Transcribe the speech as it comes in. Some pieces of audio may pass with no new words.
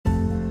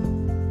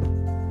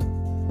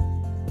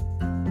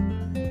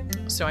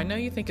So I know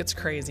you think it's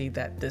crazy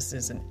that this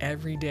is an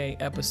everyday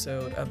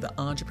episode of the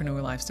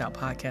Entrepreneur Lifestyle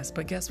Podcast,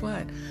 but guess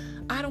what?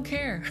 I don't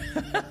care.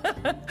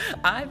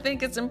 I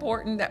think it's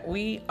important that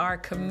we are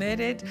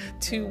committed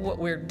to what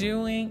we're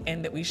doing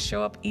and that we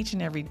show up each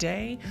and every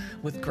day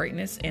with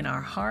greatness in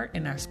our heart,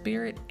 in our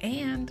spirit,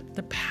 and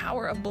the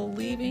power of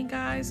believing,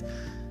 guys.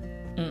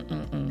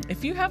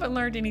 If you haven't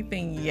learned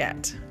anything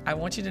yet, I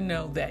want you to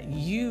know that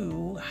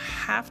you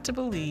have to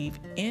believe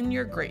in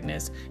your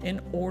greatness in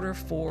order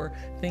for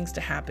things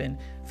to happen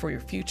for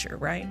your future,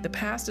 right? The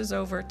past is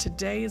over.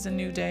 Today is a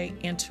new day,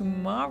 and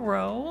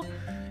tomorrow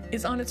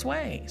is on its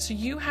way. So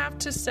you have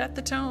to set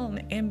the tone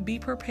and be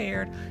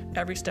prepared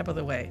every step of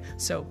the way.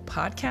 So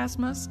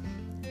PodcastMas,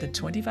 the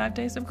 25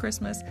 Days of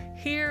Christmas,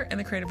 here in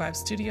the Creative Vibe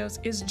Studios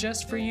is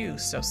just for you.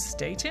 So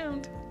stay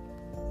tuned.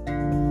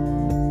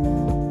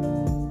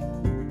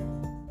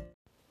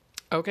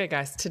 Okay,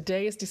 guys,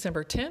 today is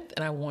December 10th,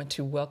 and I want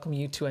to welcome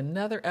you to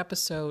another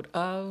episode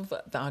of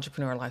the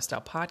Entrepreneur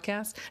Lifestyle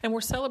Podcast. And we're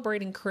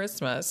celebrating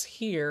Christmas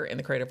here in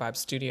the Creative Vibe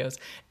Studios.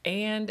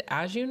 And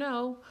as you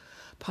know,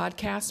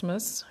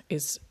 PodcastMas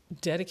is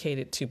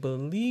dedicated to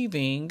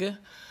believing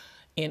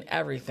in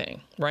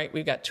everything, right?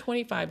 We've got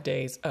 25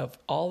 days of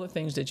all the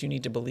things that you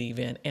need to believe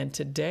in. And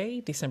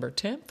today, December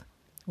 10th,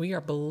 we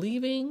are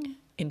believing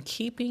in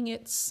keeping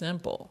it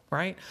simple,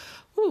 right?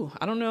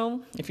 I don't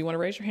know if you want to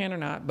raise your hand or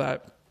not,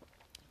 but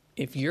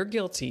if you're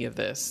guilty of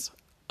this,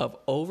 of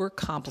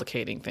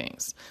overcomplicating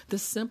things, the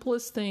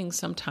simplest things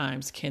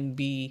sometimes can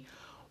be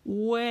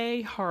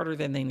way harder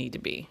than they need to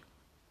be.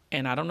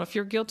 And I don't know if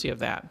you're guilty of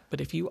that,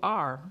 but if you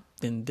are,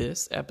 then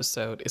this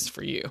episode is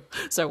for you.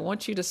 So I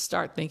want you to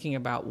start thinking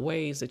about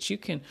ways that you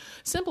can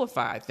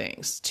simplify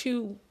things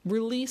to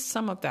release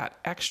some of that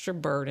extra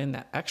burden,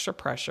 that extra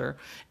pressure,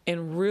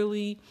 and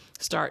really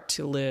start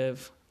to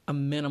live a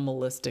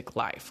minimalistic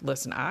life.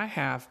 Listen, I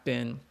have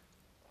been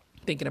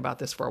thinking about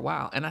this for a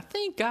while, and I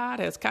think God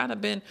has kind of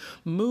been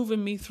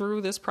moving me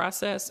through this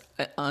process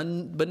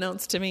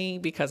unbeknownst to me,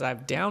 because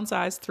I've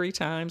downsized 3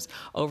 times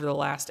over the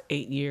last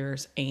 8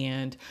 years,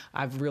 and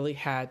I've really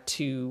had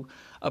to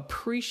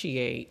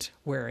appreciate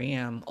where I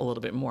am a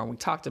little bit more. And we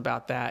talked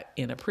about that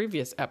in a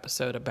previous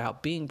episode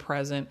about being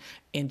present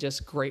and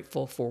just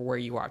grateful for where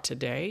you are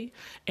today.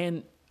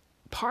 And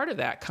part of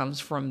that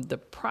comes from the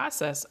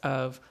process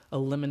of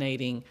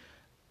eliminating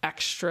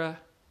extra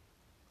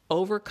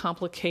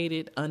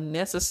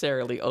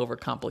unnecessarily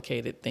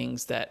overcomplicated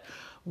things that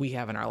we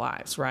have in our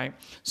lives, right?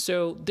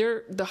 So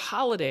the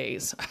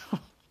holidays,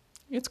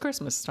 it's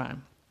Christmas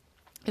time.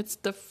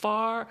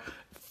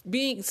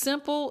 Being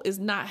simple is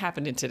not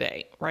happening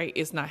today, right?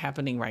 It's not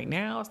happening right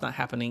now. It's not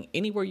happening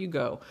anywhere you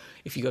go.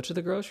 If you go to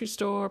the grocery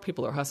store,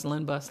 people are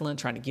hustling, bustling,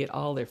 trying to get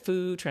all their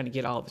food, trying to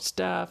get all the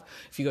stuff.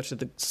 If you go to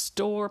the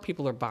store,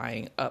 people are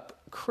buying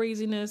up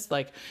craziness.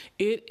 Like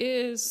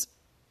it's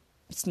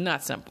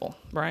not simple,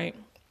 right?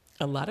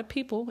 A lot of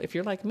people, if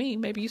you're like me,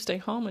 maybe you stay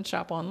home and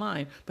shop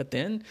online, but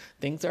then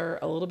things are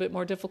a little bit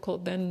more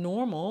difficult than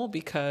normal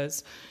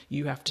because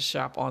you have to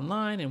shop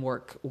online and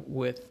work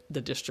with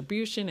the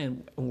distribution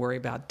and worry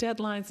about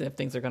deadlines and if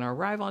things are going to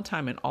arrive on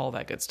time and all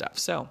that good stuff.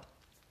 So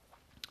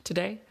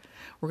today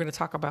we're going to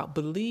talk about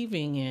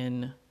believing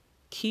in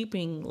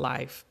keeping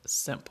life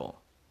simple.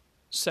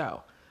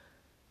 So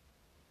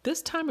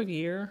this time of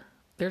year,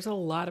 there's a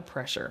lot of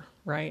pressure,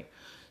 right?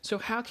 So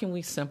how can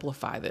we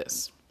simplify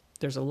this?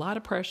 There's a lot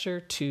of pressure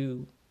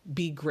to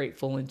be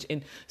grateful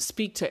and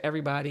speak to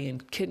everybody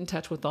and get in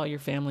touch with all your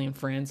family and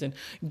friends and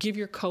give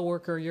your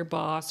coworker, your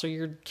boss, or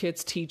your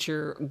kid's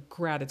teacher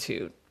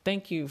gratitude.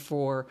 Thank you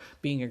for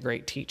being a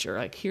great teacher.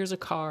 Like, here's a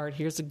card,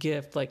 here's a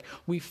gift. Like,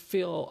 we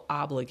feel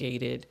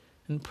obligated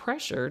and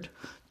pressured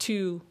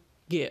to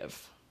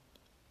give,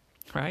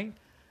 right?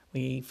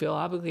 We feel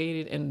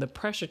obligated and the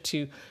pressure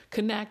to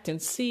connect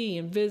and see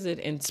and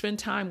visit and spend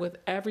time with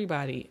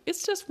everybody.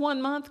 It's just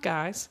 1 month,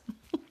 guys.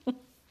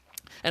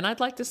 And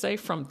I'd like to say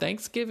from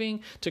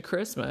Thanksgiving to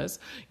Christmas,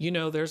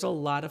 there's a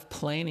lot of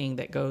planning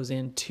that goes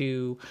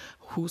into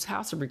whose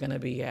house are we going to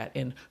be at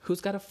and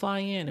who's got to fly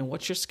in and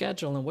what's your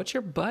schedule and what's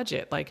your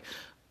budget. Like,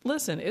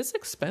 listen, it's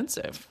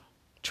expensive.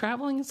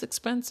 Traveling is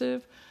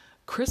expensive.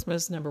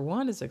 Christmas, number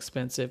one, is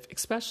expensive,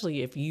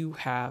 especially if you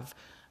have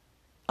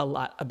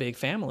a big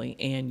family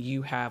and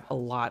you have a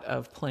lot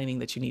of planning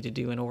that you need to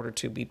do in order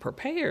to be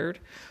prepared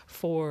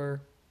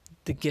for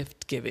the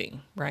gift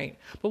giving, right?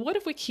 But what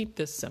if we keep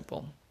this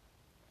simple?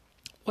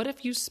 What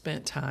if you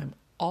spent time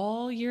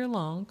all year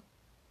long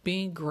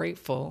being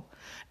grateful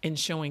and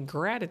showing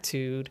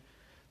gratitude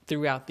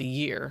throughout the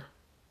year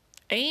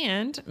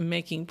and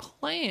making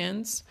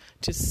plans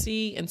to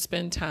see and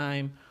spend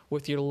time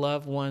with your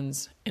loved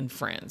ones and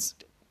friends?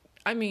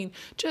 I mean,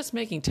 just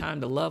making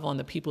time to love on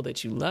the people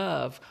that you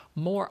love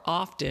more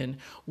often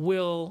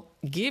will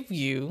give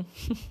you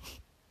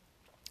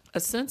a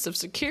sense of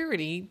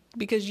security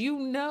because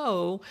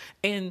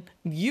and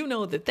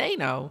that they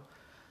know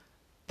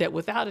that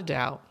without a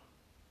doubt,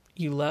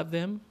 you love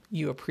them,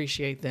 you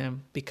appreciate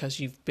them because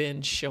you've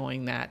been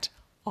showing that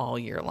all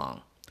year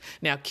long.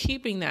 Now,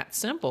 keeping that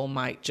simple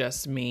might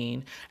just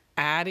mean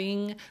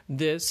adding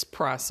this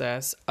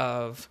process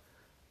of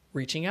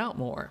reaching out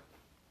more,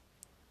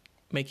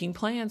 making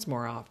plans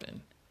more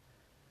often,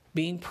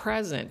 being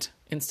present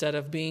instead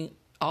of being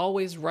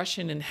always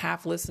rushing and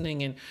half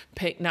listening and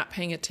not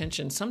paying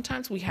attention.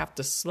 Sometimes we have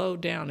to slow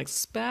down,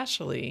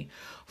 especially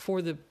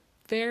for the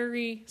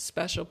very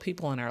special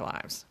people in our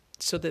lives,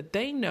 so that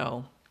they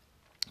know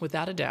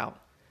without a doubt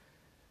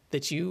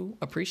that you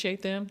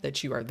appreciate them,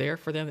 that you are there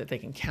for them, that they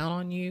can count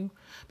on you,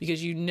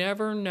 because you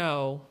never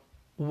know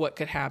what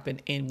could happen,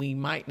 and we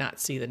might not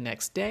see the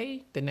next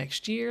day, the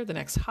next year, the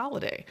next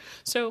holiday.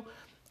 So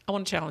I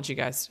want to challenge you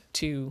guys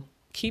to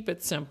keep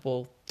it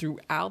simple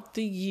throughout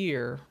the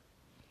year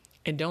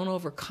and don't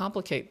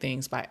overcomplicate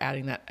things by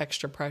adding that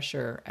extra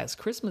pressure as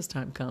Christmas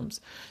time comes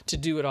to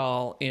do it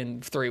all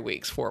in 3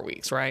 weeks, 4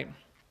 weeks, right?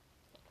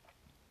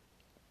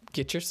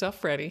 Get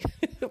yourself ready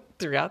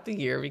throughout the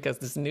year, because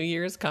this new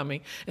year is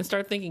coming, and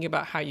start thinking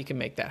about how you can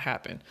make that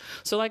happen.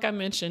 So like I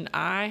mentioned,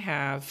 I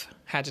have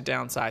had to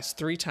downsize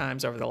 3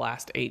 times over the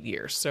last 8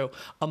 years. So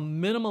a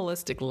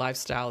minimalistic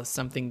lifestyle is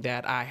something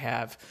that I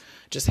have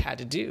just had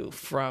to do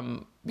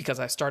because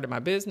I started my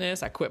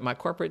business, I quit my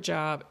corporate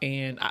job,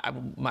 and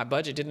my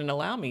budget didn't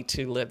allow me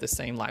to live the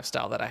same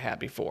lifestyle that I had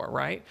before,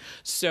 right?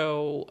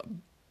 So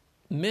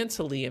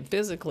mentally and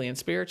physically and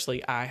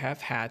spiritually, I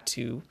have had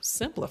to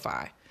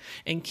simplify.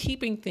 And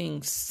keeping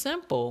things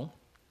simple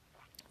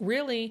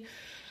really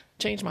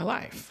changed my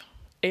life.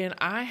 And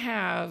I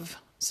have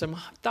some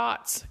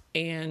thoughts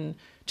and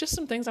just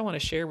some things I want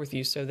to share with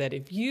you, so that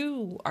if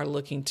you are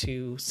looking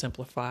to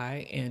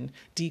simplify and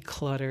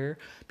declutter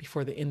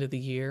before the end of the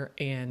year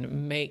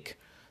and make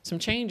some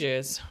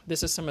changes,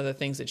 this is some of the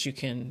things that you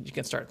can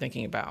start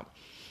thinking about.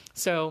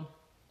 So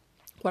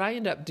what I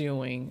end up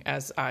doing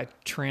as I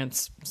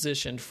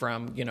transitioned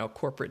from,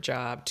 corporate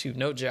job to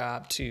no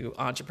job to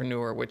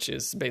entrepreneur, which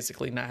is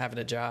basically not having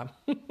a job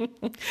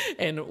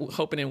and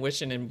hoping and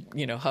wishing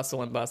and,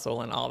 hustle and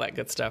bustle and all that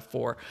good stuff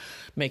for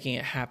making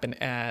it happen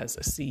as a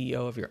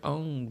CEO of your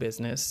own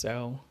business.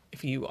 So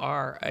if you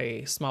are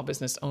a small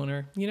business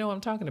owner, you know what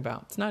I'm talking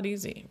about. It's not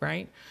easy,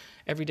 right?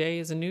 Every day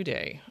is a new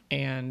day,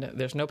 and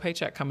there's no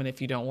paycheck coming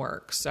if you don't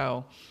work.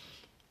 So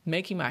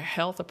making my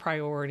health a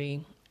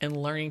priority and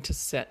learning to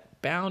set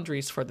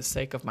boundaries for the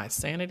sake of my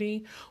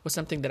sanity was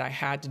something that I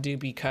had to do,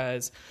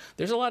 because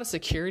there's a lot of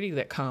security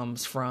that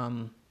comes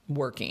from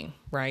working,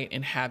 right,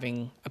 and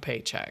having a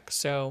paycheck.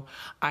 So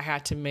I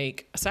had to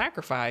make a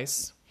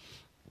sacrifice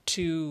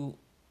to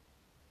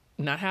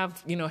not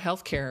have,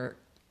 healthcare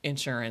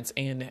insurance,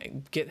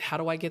 and how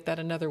do I get that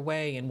another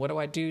way? And what do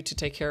I do to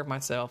take care of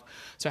myself?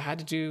 So I had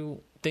to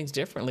do things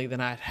differently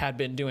than I had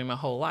been doing my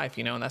whole life,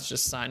 and that's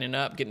just signing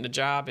up, getting a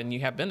job, and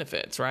you have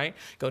benefits, right?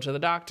 Go to the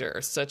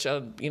doctor, such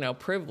a,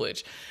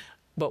 privilege.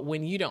 But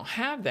when you don't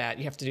have that,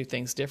 you have to do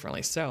things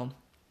differently. So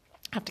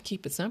I have to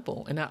keep it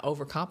simple and not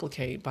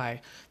overcomplicate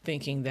by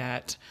thinking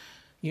that,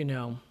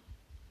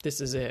 this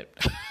is it.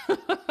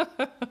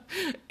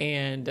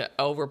 And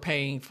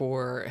overpaying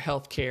for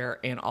healthcare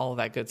and all of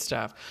that good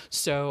stuff.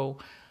 So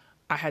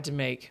I had to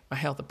make my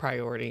health a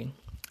priority.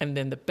 And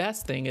then the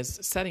best thing is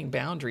setting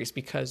boundaries,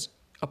 because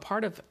a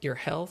part of your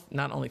health,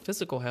 not only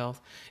physical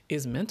health,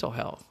 is mental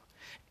health.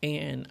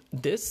 And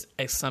this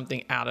is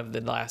something out of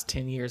the last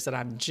 10 years that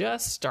I'm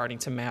just starting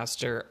to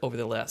master over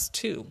the last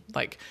 2.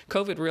 Like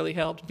COVID really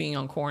helped, being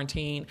on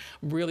quarantine,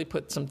 really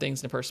put some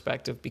things in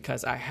perspective,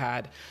 because I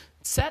had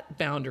set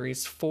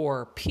boundaries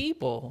for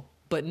people,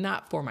 but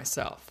not for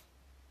myself,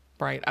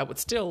 right? I would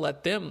still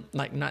let them,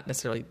 like not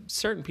necessarily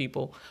certain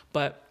people,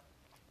 but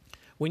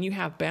when you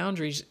have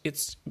boundaries,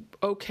 it's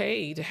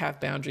okay to have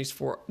boundaries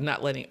for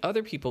not letting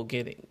other people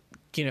get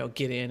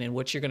in and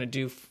what you're going to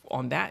do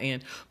on that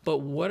end. But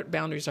what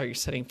boundaries are you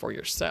setting for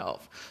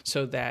yourself,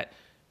 so that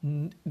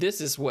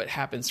this is what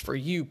happens for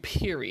you,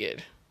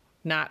 period,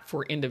 not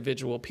for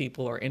individual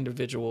people or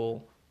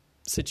individual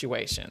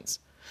situations.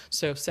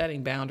 So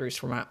setting boundaries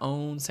for my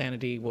own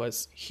sanity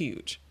was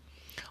huge.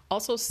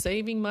 Also,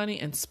 saving money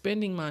and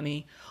spending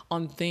money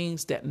on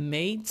things that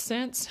made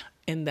sense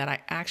and that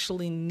I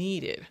actually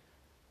needed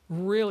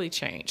really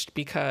changed,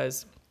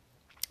 because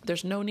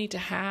there's no need to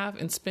have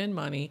and spend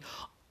money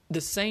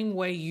the same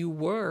way you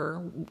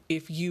were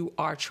if you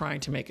are trying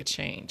to make a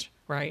change,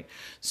 right?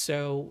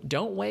 So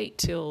don't wait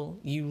till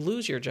you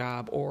lose your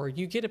job, or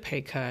you get a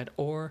pay cut,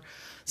 or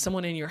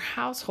someone in your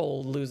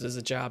household loses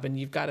a job and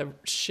you've got to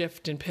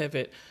shift and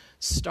pivot.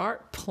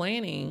 Start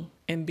planning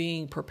and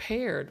being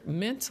prepared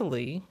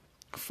mentally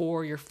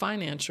for your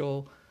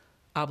financial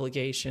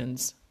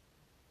obligations,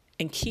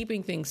 and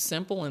keeping things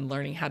simple and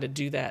learning how to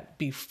do that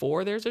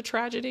before there's a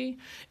tragedy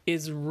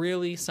is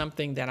really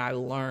something that I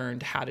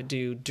learned how to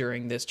do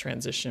during this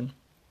transition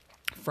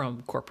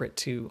from corporate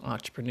to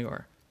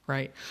entrepreneur,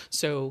 right?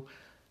 So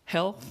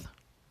health,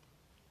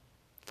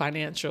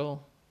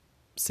 financial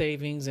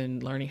savings,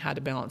 and learning how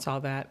to balance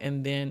all that,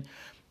 and then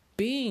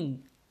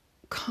being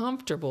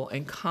comfortable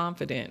and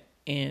confident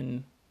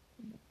in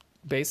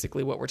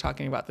basically what we're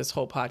talking about this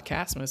whole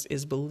PodcastMas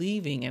is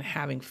believing and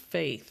having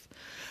faith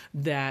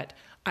that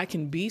I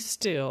can be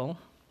still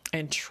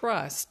and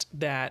trust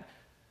that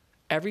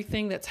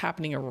everything that's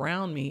happening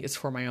around me is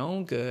for my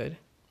own good,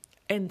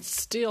 and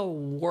still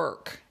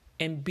work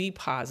and be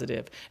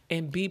positive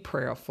and be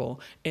prayerful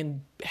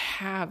and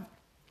have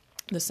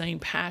the same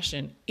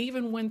passion,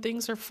 even when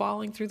things are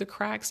falling through the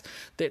cracks,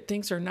 that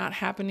things are not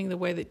happening the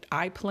way that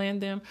I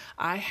planned them.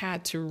 I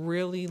had to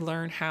really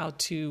learn how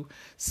to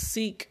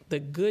seek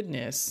the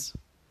goodness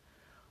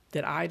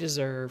that I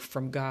deserve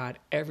from God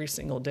every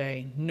single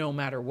day, no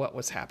matter what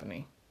was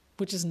happening,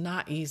 which is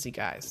not easy,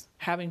 guys.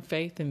 Having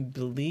faith and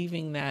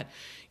believing that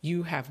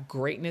you have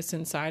greatness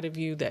inside of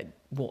you that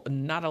will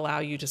not allow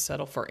you to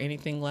settle for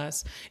anything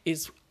less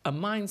is a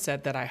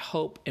mindset that I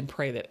hope and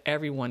pray that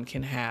everyone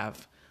can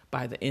have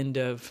by the end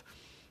of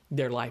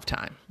their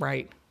lifetime,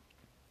 right?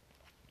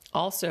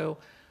 Also,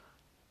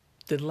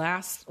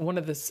 one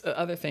of the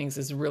other things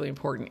is really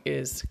important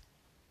is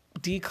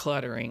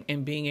decluttering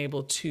and being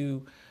able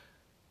to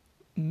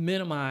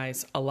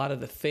minimize a lot of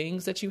the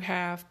things that you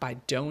have by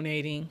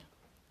donating,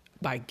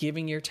 by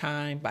giving your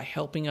time, by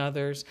helping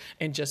others,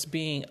 and just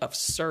being of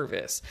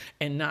service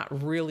and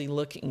not really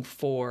looking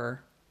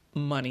for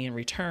money in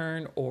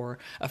return or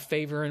a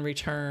favor in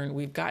return.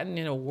 We've gotten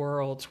in a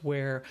world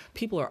where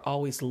people are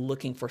always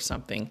looking for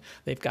something.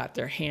 They've got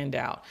their hand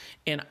out.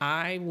 And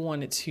I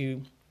wanted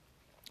to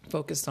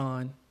focus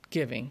on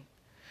giving,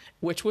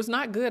 which was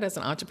not good as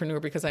an entrepreneur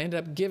because I ended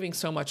up giving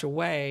so much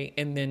away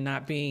and then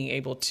not being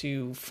able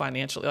to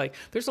financially,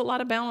 there's a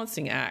lot of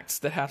balancing acts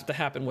that have to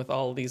happen with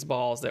all of these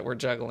balls that we're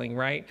juggling,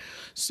 right?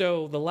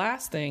 So the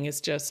last thing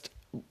is just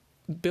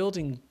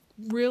building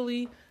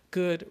really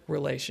good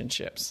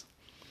relationships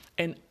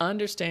and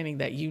understanding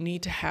that you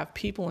need to have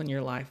people in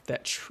your life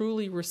that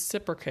truly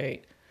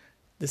reciprocate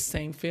the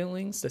same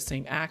feelings, the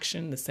same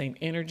action, the same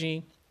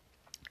energy.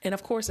 And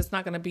of course, it's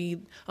not going to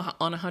be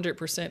on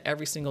 100%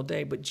 every single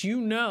day, but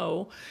in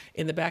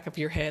the back of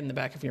your head, in the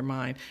back of your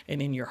mind,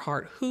 and in your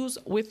heart, who's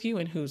with you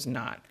and who's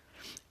not.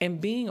 And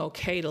being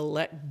okay to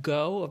let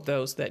go of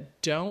those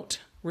that don't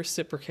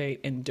reciprocate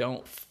and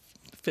don't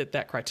fit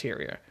that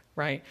criteria,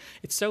 right?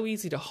 It's so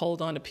easy to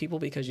hold on to people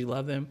because you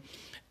love them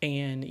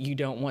and you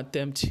don't want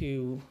them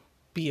to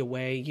be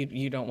away.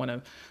 You don't want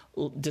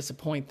to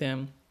disappoint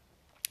them.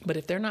 But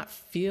if they're not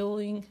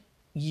fueling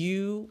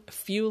you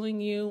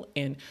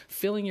and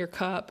filling your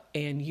cup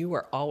and you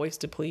are always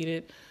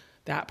depleted,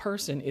 that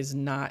person is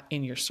not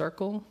in your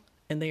circle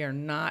and they are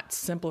not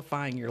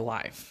simplifying your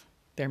life.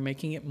 They're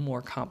making it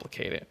more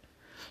complicated.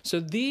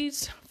 So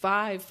these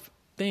 5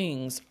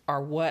 things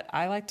are what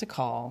I like to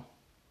call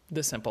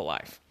the simple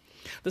life.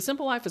 The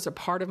Simple Life is a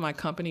part of my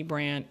company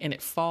brand, and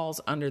it falls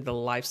under the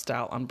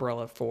lifestyle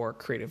umbrella for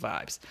Creative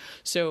Vibes.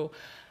 So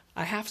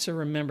I have to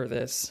remember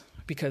this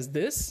because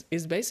this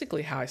is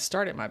basically how I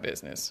started my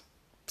business,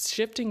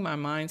 shifting my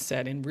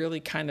mindset and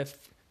really kind of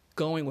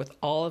going with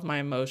all of my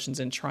emotions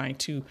and trying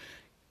to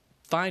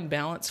find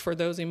balance for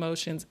those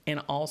emotions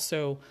and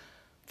also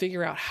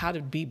figure out how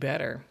to be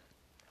better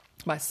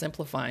by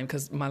simplifying,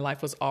 because my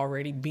life was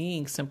already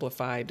being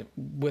simplified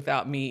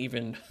without me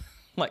even...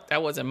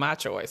 that wasn't my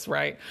choice,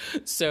 right?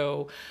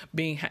 So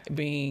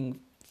being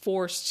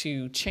forced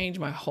to change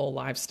my whole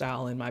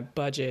lifestyle and my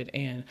budget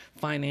and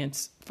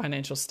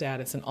financial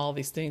status and all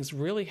these things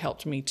really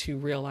helped me to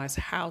realize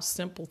how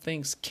simple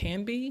things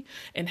can be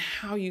and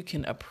how you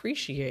can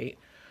appreciate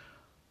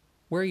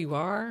where you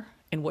are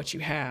and what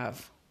you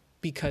have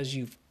because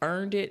you've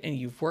earned it and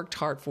you've worked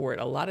hard for it.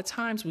 A lot of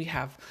times we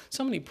have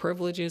so many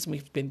privileges,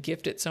 we've been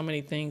gifted so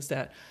many things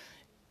that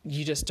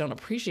you just don't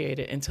appreciate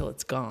it until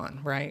it's gone,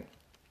 right?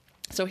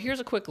 So here's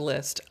a quick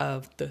list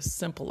of the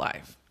simple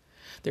life.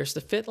 There's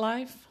the fit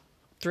life,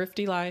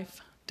 thrifty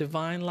life,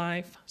 divine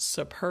life,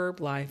 superb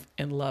life,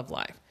 and love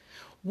life.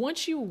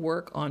 Once you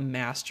work on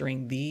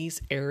mastering these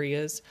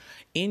areas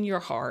in your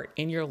heart,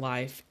 in your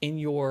life, in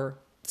your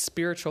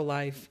spiritual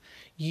life,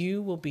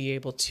 you will be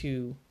able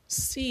to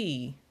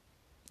see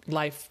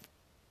life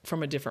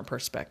from a different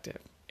perspective,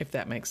 if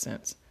that makes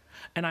sense.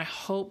 And I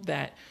hope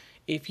that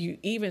if you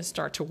even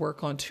start to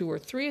work on 2 or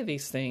 3 of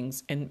these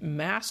things and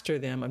master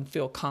them and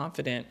feel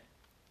confident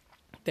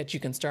that you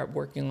can start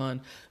working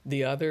on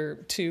the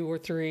other 2 or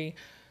 3,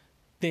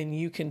 then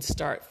you can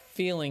start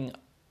feeling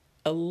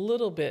a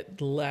little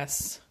bit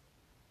less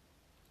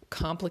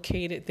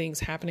complicated things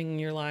happening in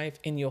your life,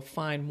 and you'll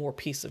find more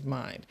peace of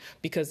mind.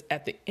 Because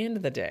at the end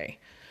of the day,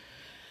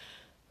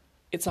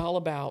 it's all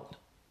about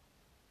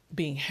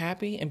being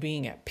happy and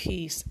being at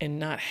peace and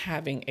not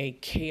having a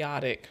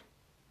chaotic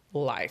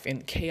life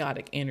and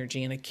chaotic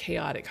energy and a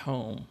chaotic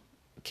home,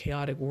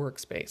 chaotic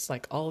workspace,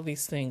 all of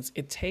these things.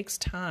 It takes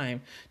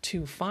time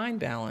to find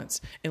balance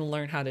and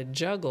learn how to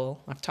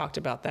juggle. I've talked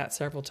about that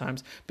several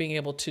times, being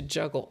able to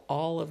juggle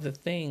all of the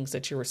things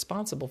that you're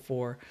responsible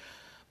for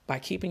by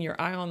keeping your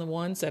eye on the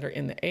ones that are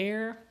in the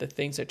air, the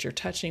things that you're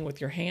touching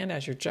with your hand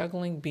as you're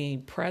juggling,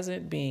 being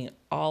present, being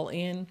all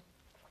in,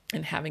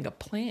 and having a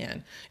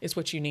plan is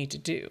what you need to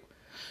do.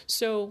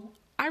 So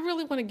I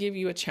really want to give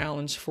you a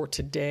challenge for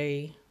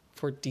today,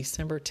 for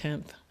December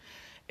 10th,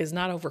 is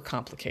not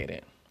overcomplicate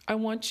it. I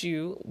want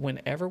you,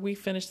 whenever we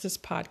finish this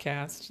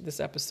podcast,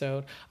 this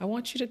episode, I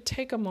want you to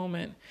take a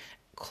moment,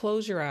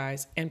 close your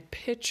eyes and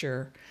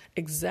picture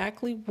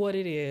exactly what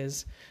it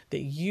is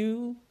that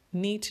you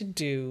need to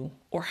do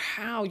or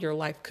how your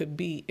life could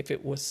be if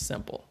it was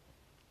simple.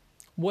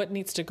 What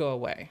needs to go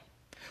away?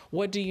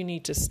 What do you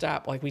need to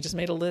stop? Like, we just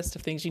made a list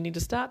of things you need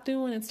to stop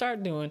doing and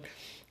start doing.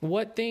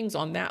 What things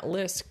on that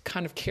list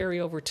kind of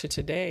carry over to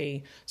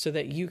today so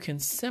that you can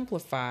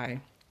simplify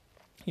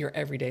your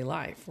everyday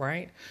life,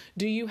 right?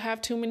 Do you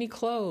have too many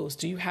clothes?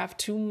 Do you have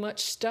too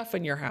much stuff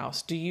in your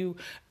house?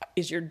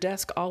 Is your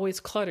desk always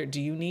cluttered? Do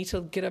you need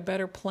to get a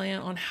better plan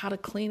on how to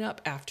clean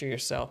up after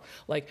yourself?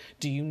 Like,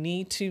 do you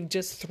need to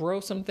just throw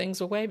some things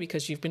away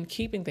because you've been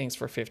keeping things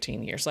for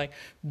 15 years? Like,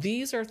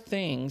 these are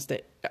things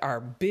that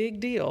are big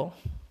deal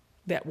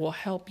that will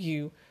help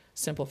you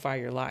simplify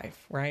your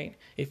life, right?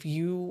 If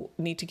you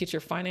need to get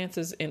your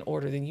finances in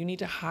order, then you need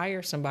to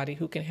hire somebody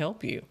who can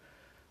help you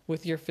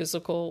with your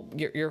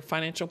your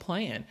financial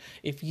plan.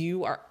 If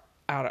you are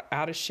out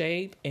of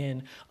shape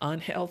and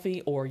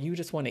unhealthy, or you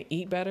just want to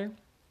eat better,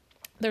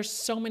 there's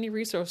so many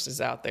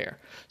resources out there.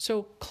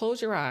 So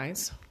close your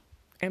eyes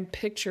and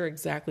picture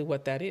exactly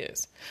what that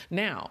is.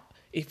 Now,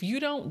 if you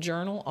don't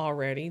journal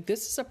already,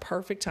 this is a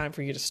perfect time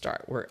for you to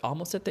start. We're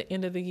almost at the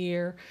end of the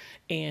year,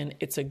 and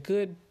it's a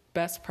good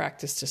best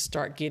practice to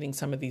start getting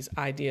some of these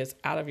ideas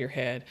out of your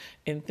head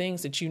and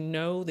things that you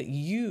know that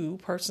you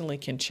personally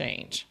can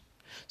change.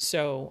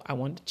 So I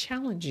want to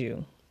challenge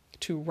you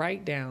to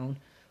write down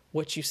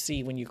what you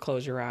see when you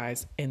close your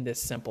eyes in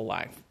this simple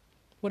life.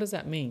 What does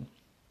that mean?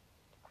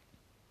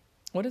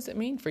 What does it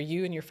mean for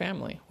you and your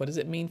family? What does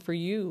it mean for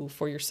you,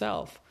 for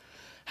yourself?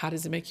 How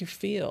does it make you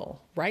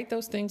feel? Write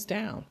those things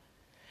down.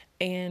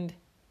 And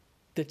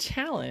the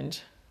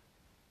challenge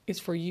is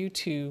for you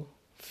to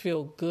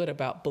feel good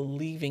about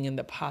believing in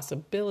the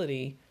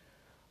possibility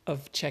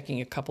of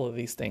checking a couple of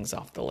these things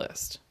off the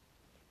list.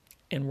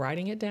 And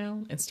writing it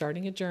down and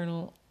starting a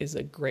journal is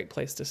a great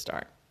place to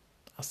start.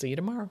 I'll see you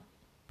tomorrow.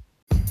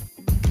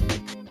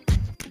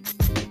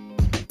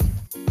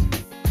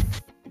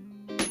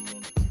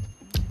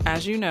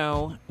 As you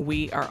know,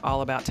 we are all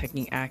about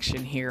taking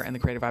action here in the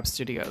Creative Vibe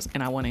Studios,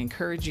 and I want to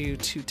encourage you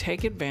to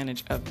take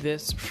advantage of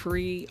this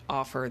free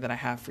offer that I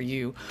have for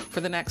you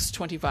for the next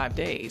 25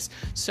 days.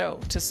 So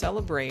to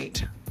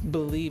celebrate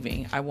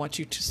believing, I want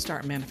you to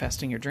start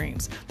manifesting your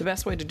dreams. The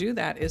best way to do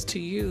that is to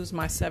use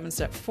my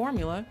 7-step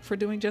formula for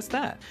doing just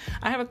that.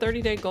 I have a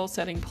 30-day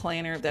goal-setting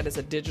planner that is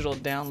a digital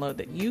download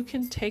that you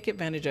can take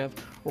advantage of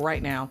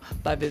right now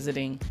by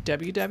visiting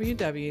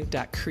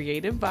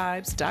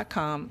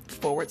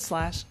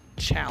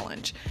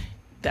www.creativevibes.com/challenge.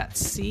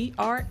 That's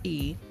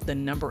CRE, the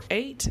number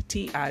 8,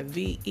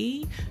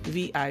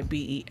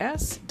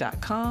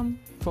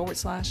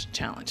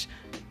 TIVEVIBES.com/challenge.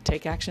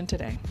 Take action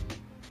today.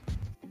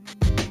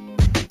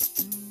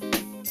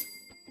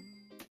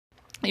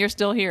 You're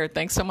still here.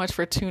 Thanks so much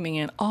for tuning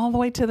in all the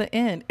way to the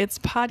end. It's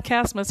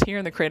PodcastMas here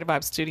in the Creative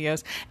Vibe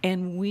Studios,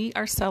 and we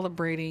are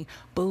celebrating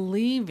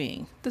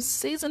believing, the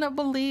season of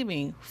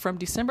believing, from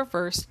December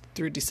 1st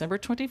through December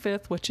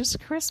 25th, which is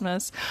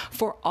Christmas,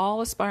 for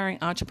all aspiring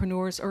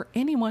entrepreneurs or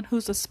anyone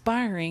who's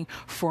aspiring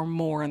for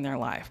more in their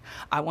life.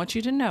 I want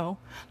you to know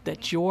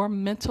that your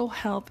mental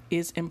health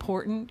is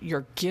important.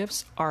 Your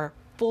gifts are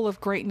full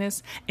of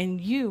greatness, and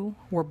you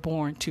were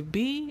born to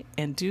be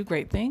and do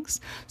great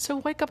things. So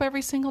wake up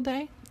every single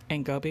day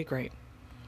and go be great.